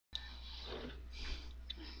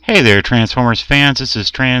Hey there, Transformers fans. This is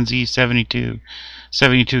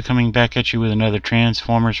TransE72 coming back at you with another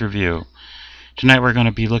Transformers review. Tonight we're going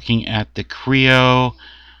to be looking at the Kreo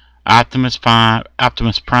Optimus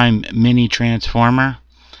Prime mini Transformer.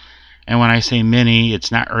 And when I say mini,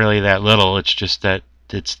 it's not really that little. It's just that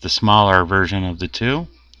it's the smaller version of the two.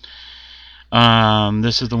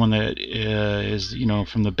 This is the one that is,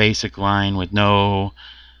 from the basic line with no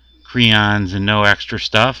Kreons and no extra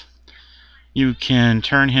stuff. You can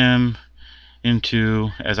turn him into,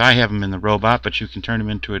 as I have him in the robot, but you can turn him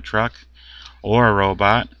into a truck or a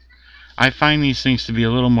robot. I find these things to be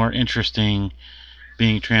a little more interesting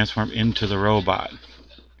being transformed into the robot.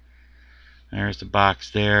 There's the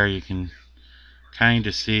box there. You can kind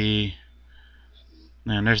of see,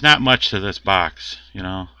 and there's not much to this box,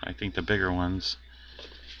 I think the bigger ones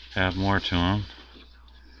have more to them.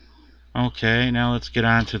 Okay, now let's get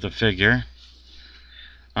on to the figure.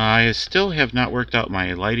 I still have not worked out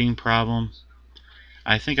my lighting problem.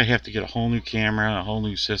 I think I have to get a whole new camera, a whole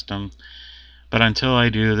new system. But until I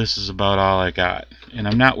do, this is about all I got. And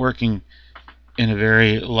I'm not working in a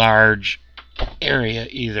very large area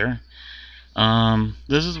either.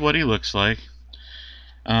 This is what he looks like.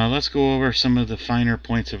 Let's go over some of the finer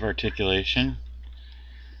points of articulation.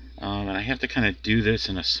 And I have to kind of do this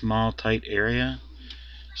in a small, tight area.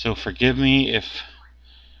 So forgive me if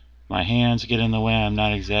my hands get in the way. I'm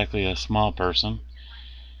not exactly a small person.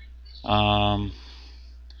 So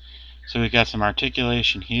we've got some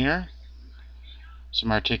articulation here.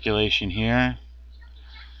 Some articulation here.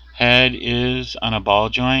 Head is on a ball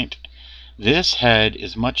joint. This head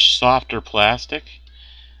is much softer plastic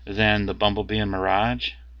than the Bumblebee and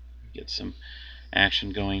Mirage. Get some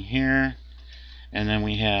action going here. And then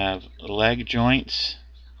we have leg joints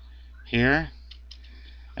here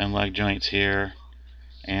and leg joints here.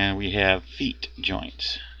 And we have feet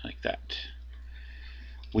joints like that.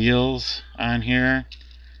 Wheels on here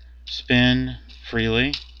spin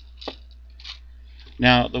freely.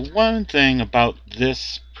 Now the one thing about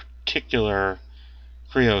this particular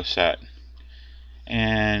Kreo set,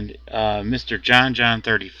 and Mr. John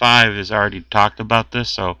 35 has already talked about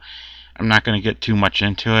this, so I'm not going to get too much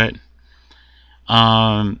into it.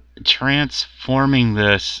 Transforming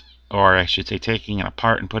this, or I should say taking it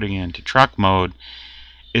apart and putting it into truck mode,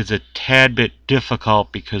 is a tad bit difficult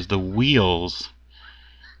because the wheels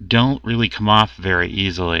don't really come off very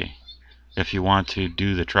easily if you want to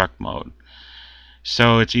do the truck mode.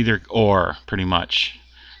 So it's either or, pretty much.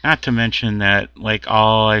 Not to mention that, like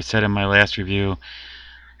all I said in my last review,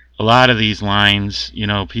 a lot of these lines, a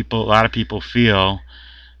lot of people feel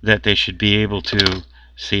that they should be able to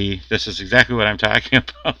see. This is exactly what I'm talking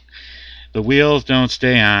about. The wheels don't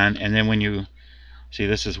stay on, and then when you see,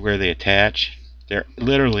 this is where they attach. They're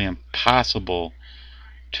literally impossible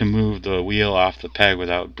to move the wheel off the peg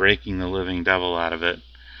without breaking the living devil out of it.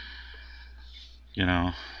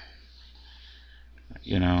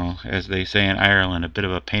 As they say in Ireland, a bit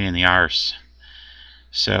of a pain in the arse.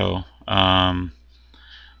 So,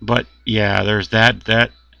 but yeah, there's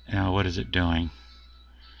that. What is it doing?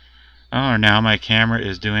 Oh, now my camera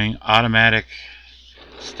is doing automatic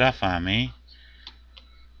stuff on me,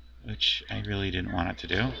 which I really didn't want it to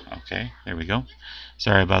do. Okay, there we go.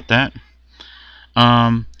 Sorry about that.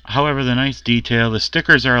 However, the nice detail, the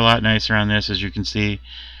stickers are a lot nicer on this. As you can see,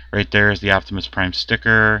 right there is the Optimus Prime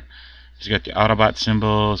sticker. It's got the Autobot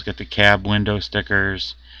symbol. It's got the cab window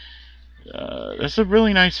stickers. This is a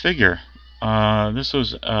really nice figure. This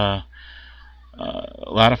was a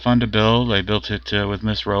lot of fun to build. I built it with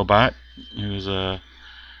Miss Robot, who's a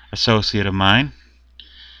associate of mine.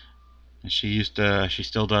 She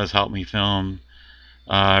still does help me film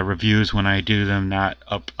reviews when I do them, not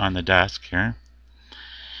up on the desk here.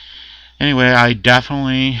 Anyway, I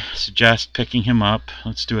definitely suggest picking him up.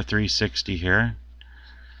 Let's do a 360 here.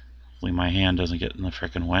 Hopefully my hand doesn't get in the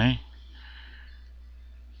frickin' way.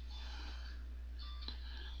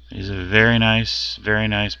 He's a very nice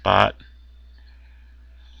bot.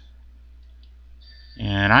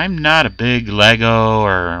 And I'm not a big Lego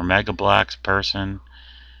or Mega Bloks person.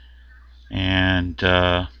 And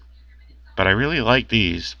but I really like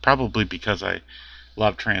these, probably because I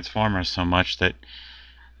love Transformers so much that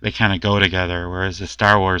they kind of go together. Whereas the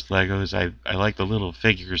Star Wars Legos, I like the little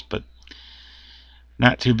figures, but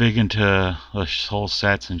not too big into the whole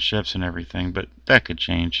sets and ships and everything. But that could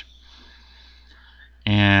change.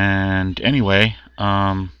 And anyway,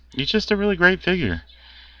 he's just a really great figure.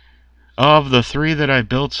 Of the three that I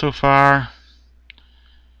built so far,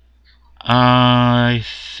 I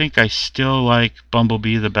think I still like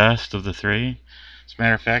Bumblebee the best of the three. As a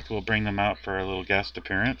matter of fact, we'll bring them out for a little guest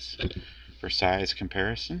appearance for size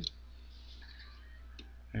comparison.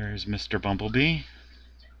 There's Mr. Bumblebee.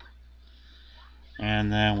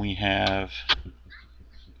 And then we have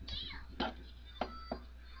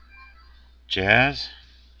Jazz.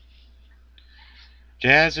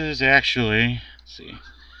 Jazz is actually, let's see.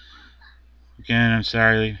 Again, I'm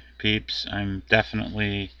sorry, peeps. I'm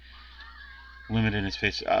definitely limited in his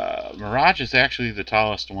face. Mirage is actually the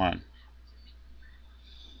tallest one.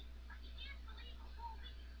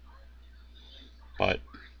 But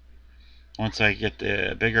once I get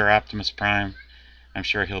the bigger Optimus Prime, I'm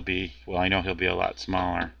sure he'll be, well, I know he'll be a lot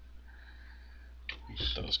smaller.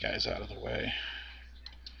 Get those guys out of the way.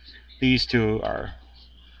 These two are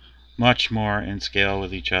much more in scale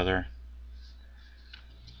with each other.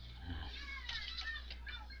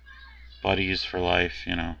 Buddies for life,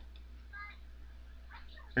 you know.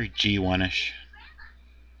 Very G1-ish.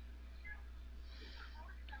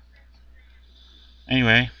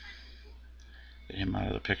 Anyway, get him out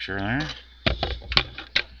of the picture there.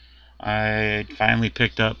 I finally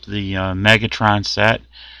picked up the Megatron set,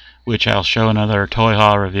 which I'll show another Toy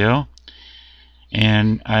Haul review.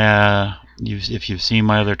 And if you've seen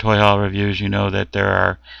my other Toy Haul reviews, you know that there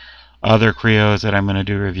are other Kreos that I'm going to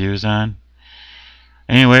do reviews on.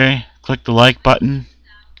 Anyway, click the like button.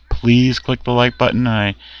 Please click the like button.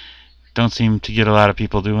 I don't seem to get a lot of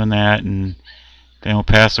people doing that, and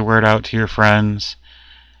pass the word out to your friends.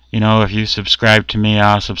 You know, if you subscribe to me,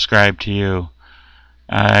 I'll subscribe to you.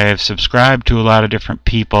 I have subscribed to a lot of different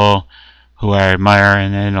people who I admire,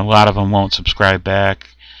 and then a lot of them won't subscribe back,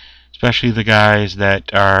 especially the guys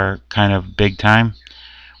that are kind of big time,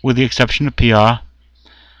 with the exception of Pia.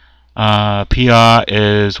 Pia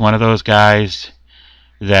is one of those guys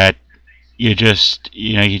that he's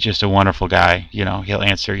just a wonderful guy. You know, he'll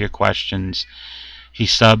answer your questions. He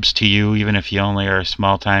subs to you, even if you only are a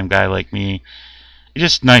small-time guy like me.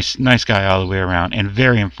 Just nice guy all the way around, and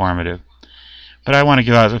very informative. But I want to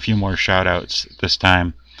give out a few more shout-outs this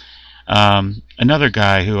time. Another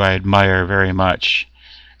guy who I admire very much,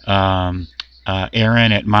 Aaron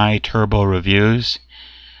at My Turbo Reviews.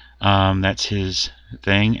 That's his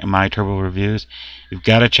thing, My Turbo Reviews. You've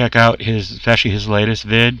got to check out especially his latest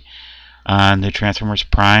vid on the Transformers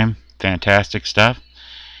Prime. Fantastic stuff.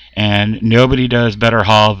 And nobody does better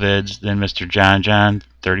haul vids than Mr. John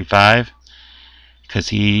 35, because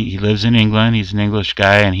he lives in England. He's an English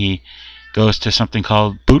guy, and he goes to something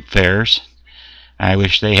called boot fairs. I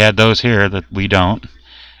wish they had those here, that we don't.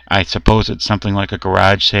 I suppose it's something like a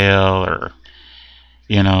garage sale, or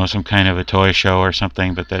some kind of a toy show or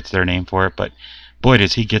something, but that's their name for it. But boy,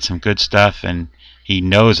 does he get some good stuff, and he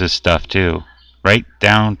knows his stuff too, right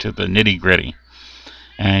down to the nitty gritty.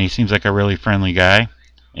 And he seems like a really friendly guy.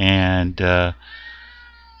 And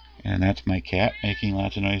that's my cat making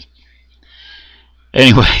lots of noise.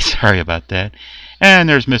 Anyway, sorry about that. And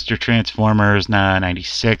there's Mr. Transformers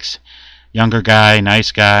 96. Younger guy,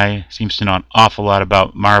 nice guy. Seems to know an awful lot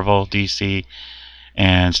about Marvel, DC,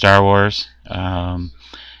 and Star Wars.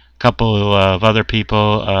 Couple of other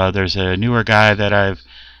people. There's a newer guy that I've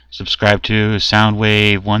subscribed to,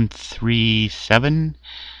 Soundwave 137.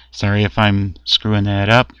 Sorry if I'm screwing that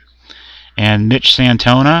up. And Mitch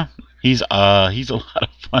Santona. He's a lot of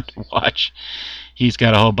fun to watch. He's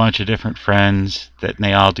got a whole bunch of different friends and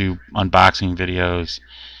they all do unboxing videos,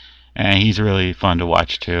 and he's really fun to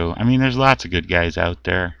watch too. I mean, there's lots of good guys out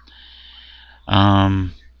there.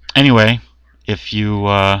 Anyway, if you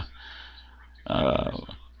have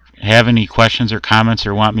any questions or comments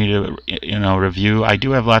or want me to review, I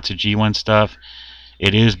do have lots of G1 stuff.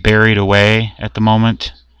 It is buried away at the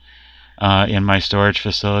moment in my storage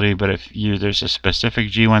facility, but if there's a specific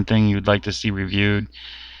G1 thing you'd like to see reviewed,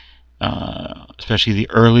 especially the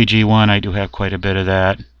early G1, I do have quite a bit of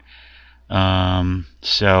that.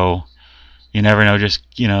 So you never know, just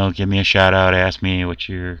give me a shout out, ask me what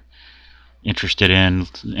you're interested in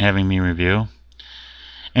having me review.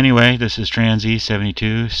 Anyway, this is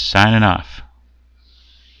Transy72 signing off.